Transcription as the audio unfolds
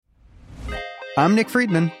I'm Nick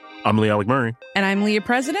Friedman. I'm Lee Alec Murray. And I'm Leah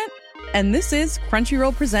President. And this is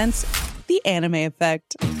Crunchyroll Presents The Anime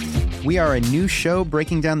Effect. We are a new show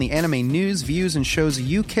breaking down the anime news, views, and shows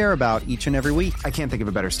you care about each and every week. I can't think of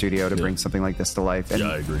a better studio to bring something like this to life. And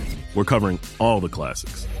I agree. We're covering all the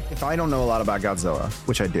classics. if I don't know a lot about Godzilla,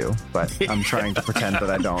 which I do, but I'm trying to pretend that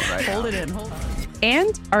I don't right now. Hold it in, hold on.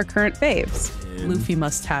 And our current faves. Luffy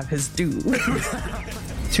must have his due.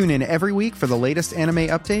 Tune in every week for the latest anime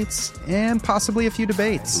updates and possibly a few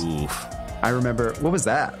debates. Oof. I remember, what was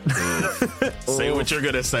that? Say what you're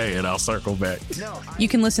going to say and I'll circle back. You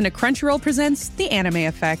can listen to Crunchyroll Presents The Anime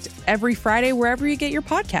Effect every Friday wherever you get your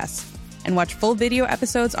podcasts. And watch full video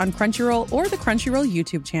episodes on Crunchyroll or the Crunchyroll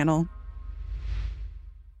YouTube channel.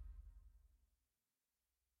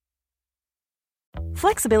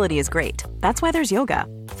 Flexibility is great. That's why there's yoga.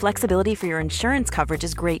 Flexibility for your insurance coverage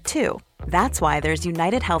is great too. That's why there's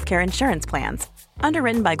United Healthcare Insurance Plans.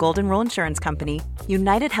 Underwritten by Golden Rule Insurance Company,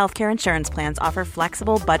 United Healthcare Insurance Plans offer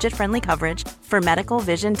flexible, budget-friendly coverage for medical,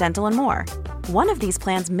 vision, dental, and more. One of these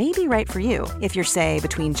plans may be right for you if you're, say,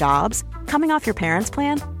 between jobs, coming off your parents'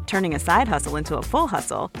 plan, turning a side hustle into a full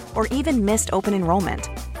hustle, or even missed open enrollment.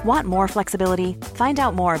 Want more flexibility? Find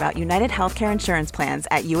out more about United Healthcare Insurance Plans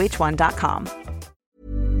at uh1.com.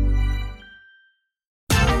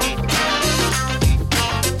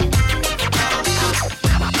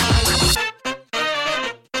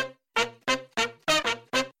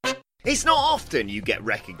 It's not often you get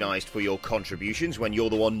recognised for your contributions when you're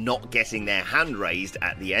the one not getting their hand raised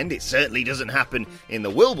at the end. It certainly doesn't happen in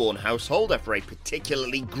the Wilborn household after a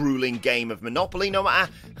particularly grueling game of Monopoly, no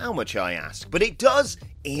matter how much I ask. But it does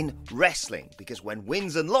in wrestling, because when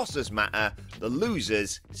wins and losses matter, the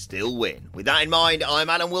losers still win. With that in mind, I'm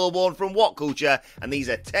Adam Wilborn from What Culture, and these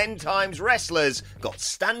are 10 times wrestlers got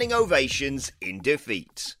standing ovations in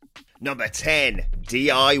defeat. Number 10,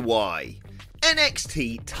 DIY.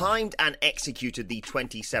 NXT timed and executed the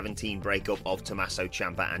 2017 breakup of Tommaso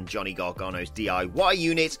Ciampa and Johnny Gargano's DIY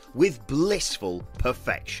unit with blissful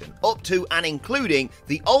perfection, up to and including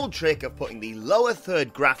the old trick of putting the lower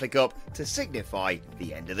third graphic up to signify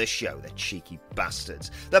the end of the show, the cheeky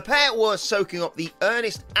bastards. The pair were soaking up the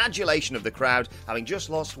earnest adulation of the crowd, having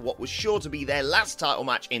just lost what was sure to be their last title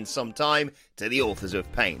match in some time to the Authors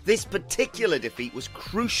of Pain. This particular defeat was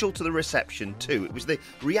crucial to the reception too. It was the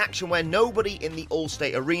reaction where nobody in the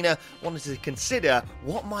Allstate Arena wanted to consider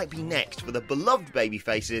what might be next for the beloved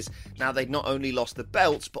babyfaces now they'd not only lost the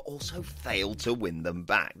belts but also failed to win them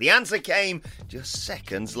back. The answer came just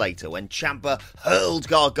seconds later when Ciampa hurled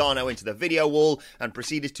Gargano into the video wall and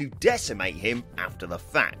proceeded to decimate him after the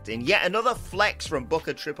fact. In yet another flex from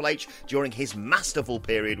Booker Triple H during his masterful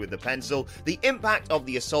period with the pencil, the impact of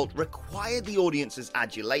the assault required the audience's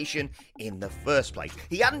adulation in the first place.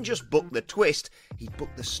 He hadn't just booked the twist, he'd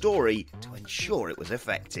booked the story to ensure it was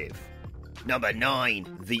effective. Number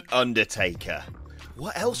 9, The Undertaker.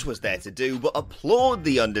 What else was there to do but applaud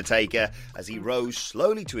The Undertaker as he rose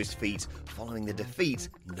slowly to his feet following the defeat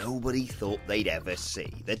nobody thought they'd ever see.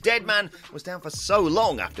 The dead man was down for so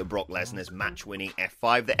long after Brock Lesnar's match-winning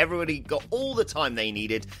F5 that everybody got all the time they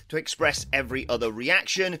needed to express every other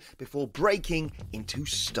reaction before breaking into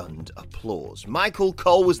stunned applause. Michael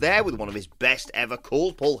Cole was there with one of his best ever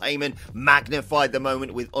calls. Paul Heyman magnified the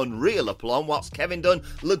moment with unreal aplomb, whilst Kevin Dunn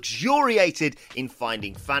luxuriated in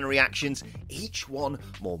finding fan reactions, each one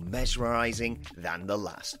more mesmerising than the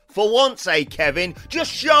last. For once, Kevin,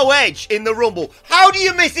 just show edge in the Rumble. How do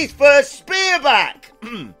you miss his first spear back?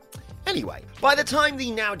 Anyway, by the time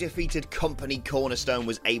the now defeated company cornerstone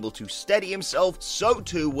was able to steady himself, so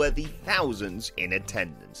too were the thousands in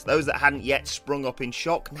attendance. Those that hadn't yet sprung up in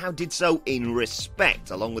shock now did so in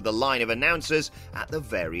respect, along with the line of announcers at the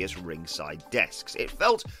various ringside desks. It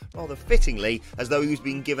felt rather fittingly as though he was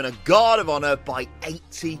being given a guard of honour by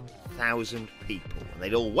 80,000 people, and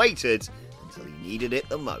they'd all waited until he needed it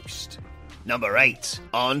the most. Number 8,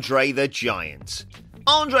 Andre the Giant.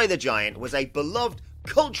 Andre the Giant was a beloved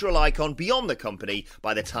cultural icon beyond the company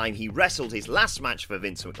by the time he wrestled his last match for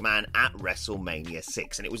Vince McMahon at WrestleMania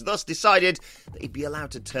 6, and it was thus decided that he'd be allowed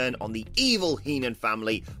to turn on the evil Heenan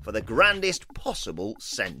family for the grandest possible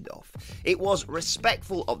send-off. It was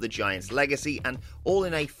respectful of the Giant's legacy and all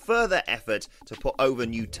in a further effort to put over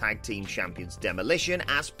new tag team champions Demolition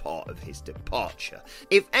as part of his departure.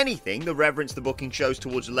 If anything, the reverence the booking shows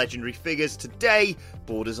towards legendary figures today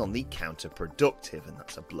borders on the counterproductive, and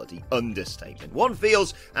that's a bloody understatement. One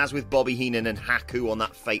feels, as with Bobby Heenan and Haku on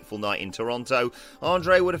that fateful night in Toronto,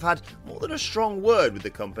 Andre would have had more than a strong word with the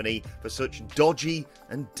company for such dodgy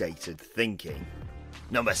and dated thinking.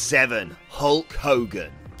 Number 7, Hulk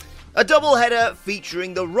Hogan. A doubleheader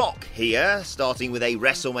featuring The Rock here, starting with a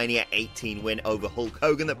WrestleMania 18 win over Hulk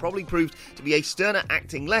Hogan that probably proved to be a sterner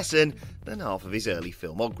acting lesson than half of his early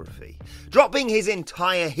filmography. Dropping his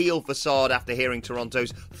entire heel facade after hearing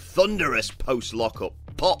Toronto's thunderous post-lockup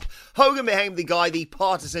pop, Hogan became the guy the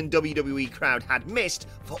partisan WWE crowd had missed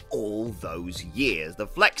for all those years. The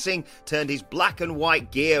flexing turned his black and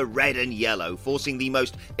white gear red and yellow, forcing the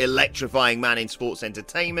most electrifying man in sports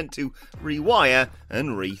entertainment to rewire and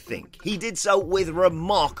rethink. He did so with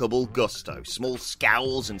remarkable gusto. Small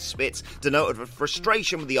scowls and spits denoted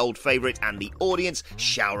frustration with the old favourite and the audience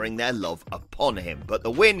showering their love upon him. But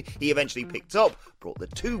the win he eventually picked up brought the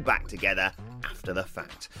two back together after the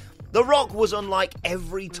fact. The Rock was unlike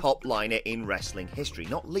every top liner in wrestling history,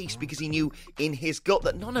 not least because he knew in his gut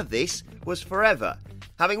that none of this was forever.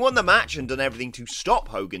 Having won the match and done everything to stop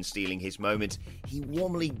Hogan stealing his moment, he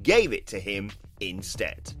warmly gave it to him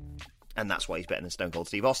instead. And that's why he's better than Stone Cold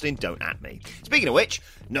Steve Austin, don't at me. Speaking of which,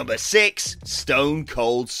 number 6, Stone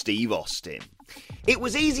Cold Steve Austin. It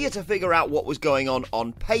was easier to figure out what was going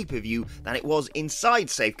on pay-per-view than it was inside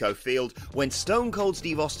Safeco Field when Stone Cold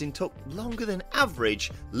Steve Austin took longer than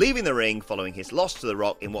average, leaving the ring following his loss to The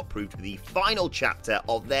Rock in what proved to be the final chapter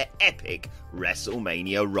of their epic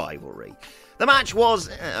WrestleMania rivalry. The match was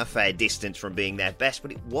a fair distance from being their best,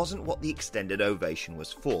 but it wasn't what the extended ovation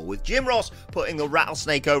was for. With Jim Ross putting the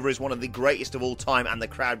Rattlesnake over as one of the greatest of all time and the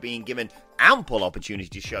crowd being given ample opportunity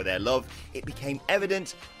to show their love, it became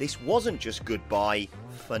evident this wasn't just goodbye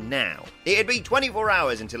for now. It had been 24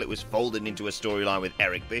 hours until it was folded into a storyline with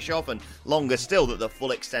Eric Bischoff, and longer still that the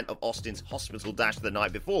full extent of Austin's hospital dash the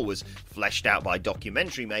night before was fleshed out by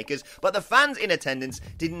documentary makers, but the fans in attendance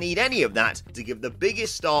didn't need any of that to give the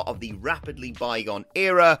biggest star of the rapidly bygone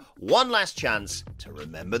era one last chance to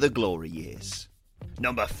remember the glory years.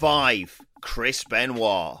 Number 5, Chris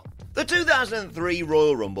Benoit. The 2003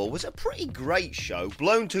 Royal Rumble was a pretty great show,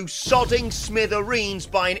 blown to sodding smithereens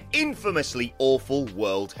by an infamously awful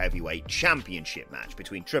World Heavyweight Championship match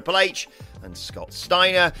between Triple H and Scott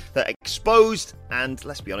Steiner that exposed and,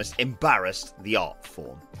 let's be honest, embarrassed the art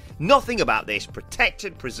form. Nothing about this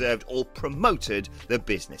protected, preserved, or promoted the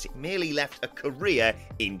business. It merely left a career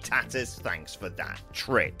in tatters. Thanks for that,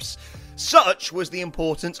 Trips. Such was the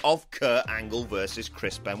importance of Kurt Angle versus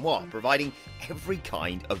Chris Benoit, providing every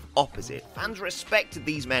kind of opposite. Fans respected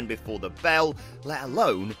these men before the bell, let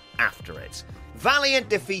alone after it. Valiant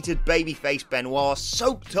defeated babyface Benoit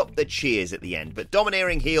soaked up the cheers at the end, but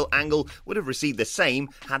domineering heel Angle would have received the same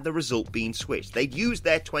had the result been switched. They'd used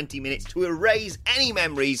their 20 minutes to erase any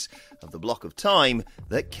memories of the block of time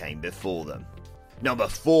that came before them. Number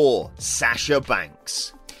 4, Sasha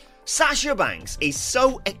Banks. Sasha Banks is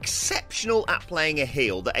so exceptional at playing a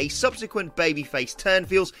heel that a subsequent babyface turn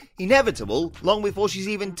feels inevitable long before she's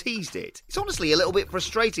even teased it. It's honestly a little bit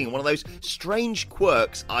frustrating and one of those strange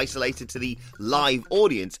quirks isolated to the live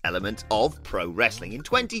audience element of pro wrestling. In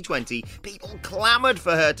 2020, people clamoured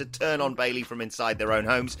for her to turn on Bayley from inside their own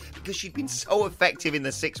homes because she'd been so effective in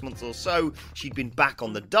the 6 months or so she'd been back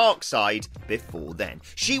on the dark side before then.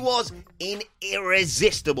 She was in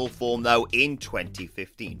irresistible form though in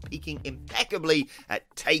 2015, peaking impeccably at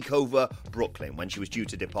TakeOver Brooklyn when she was due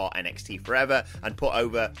to depart NXT forever and put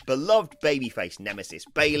over beloved babyface nemesis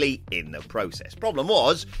Bayley in the process. Problem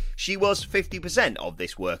was, she was 50% of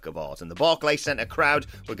this work of art and the Barclays Center crowd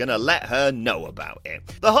were going to let her know about it.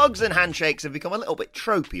 The hugs and handshakes have become a little bit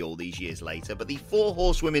tropey all these years later, but the Four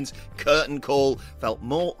Horsewomen's curtain call felt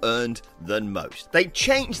more earned than most. They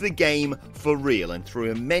changed the game for real and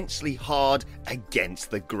threw immensely hard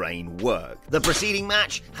against the grain work. The preceding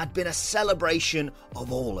match had been a celebration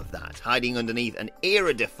of all of that, hiding underneath an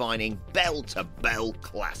era-defining bell-to-bell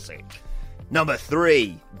classic. Number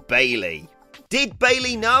 3, Bayley. Did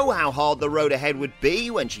Bayley know how hard the road ahead would be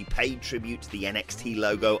when she paid tribute to the NXT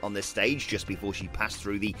logo on the stage just before she passed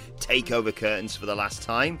through the takeover curtains for the last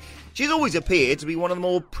time? She's always appeared to be one of the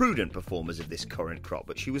more prudent performers of this current crop,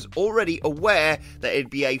 but she was already aware that it'd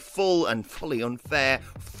be a full and fully unfair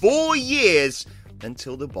 4 years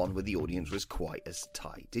until the bond with the audience was quite as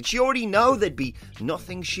tight. Did she already know there'd be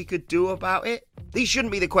nothing she could do about it? These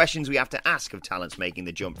shouldn't be the questions we have to ask of talents making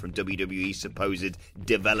the jump from WWE's supposed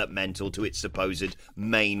developmental to its supposed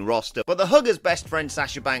main roster. But the Hugger's best friend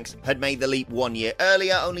Sasha Banks had made the leap 1 year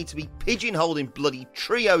earlier, only to be pigeonholed in bloody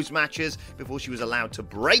trios matches before she was allowed to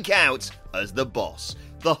break out as the boss.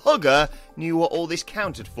 The Hugger knew what all this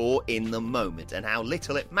counted for in the moment and how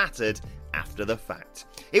little it mattered after the fact.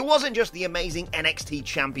 It wasn't just the amazing NXT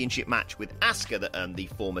Championship match with Asuka that earned the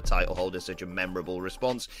former title holder such a memorable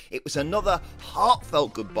response. It was another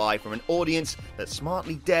heartfelt goodbye from an audience that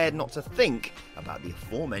smartly dared not to think about the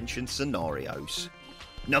aforementioned scenarios.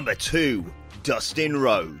 Number 2, Dustin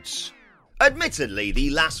Rhodes. Admittedly,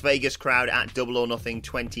 the Las Vegas crowd at Double or Nothing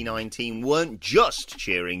 2019 weren't just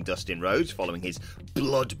cheering Dustin Rhodes following his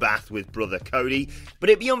bloodbath with brother Cody, but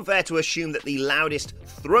it'd be unfair to assume that the loudest,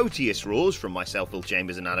 throatiest roars from myself, Phil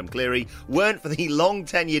Chambers and Adam Cleary weren't for the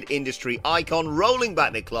long-tenured industry icon rolling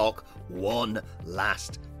back the clock one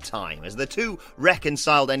last time. As the two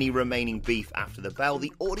reconciled any remaining beef after the bell,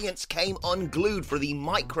 the audience came unglued for the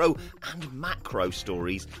micro and macro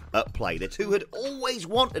stories at play. The two had always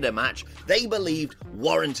wanted a match they believed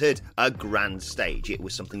warranted a grand stage. It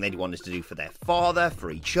was something they'd wanted to do for their father, for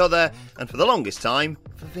each other, and for the longest time,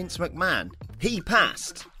 for Vince McMahon. He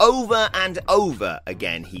passed. Over and over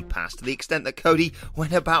again he passed, to the extent that Cody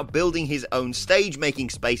went about building his own stage, making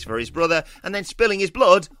space for his brother, and then spilling his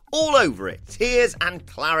blood all over it. Tears and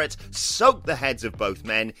claret soaked the heads of both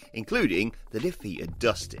men, including the defeated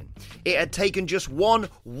Dustin. It had taken just one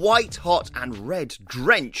white-hot and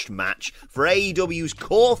red-drenched match for AEW's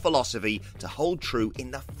core philosophy to hold true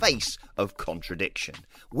in the face of contradiction.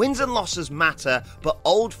 Wins and losses matter, but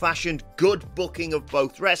old-fashioned good booking of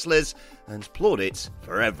both wrestlers earns plaudits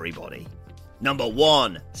for everybody. Number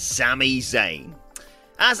 1, Sami Zayn.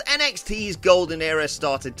 As NXT's golden era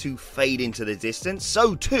started to fade into the distance,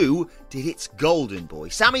 so too did its golden boy.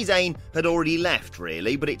 Sami Zayn had already left,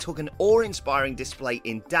 really, but it took an awe-inspiring display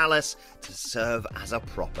in Dallas to serve as a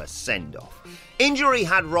proper send-off. Injury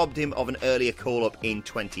had robbed him of an earlier call-up in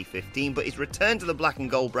 2015, but his return to the black and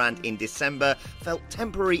gold brand in December felt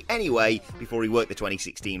temporary anyway before he worked the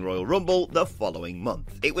 2016 Royal Rumble the following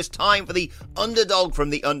month. It was time for the underdog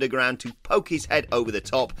from the underground to poke his head over the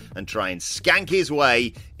top and try and skank his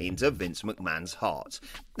way into Vince McMahon's heart.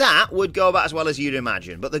 That would go about as well as you'd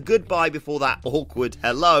imagine, but the goodbye before that awkward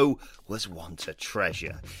hello was one to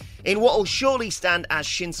treasure. In what will surely stand as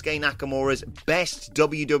Shinsuke Nakamura's best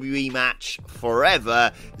WWE match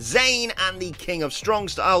forever, Zayn and the King of Strong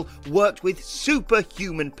Style worked with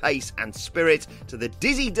superhuman pace and spirit to the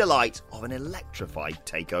dizzy delight of an electrified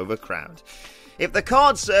takeover crowd. If the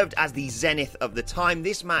card served as the zenith of the time,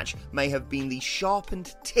 this match may have been the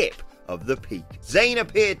sharpened tip of the peak. Zayn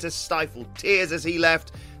appeared to stifle tears as he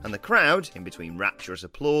left, and the crowd, in between rapturous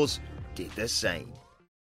applause, did the same.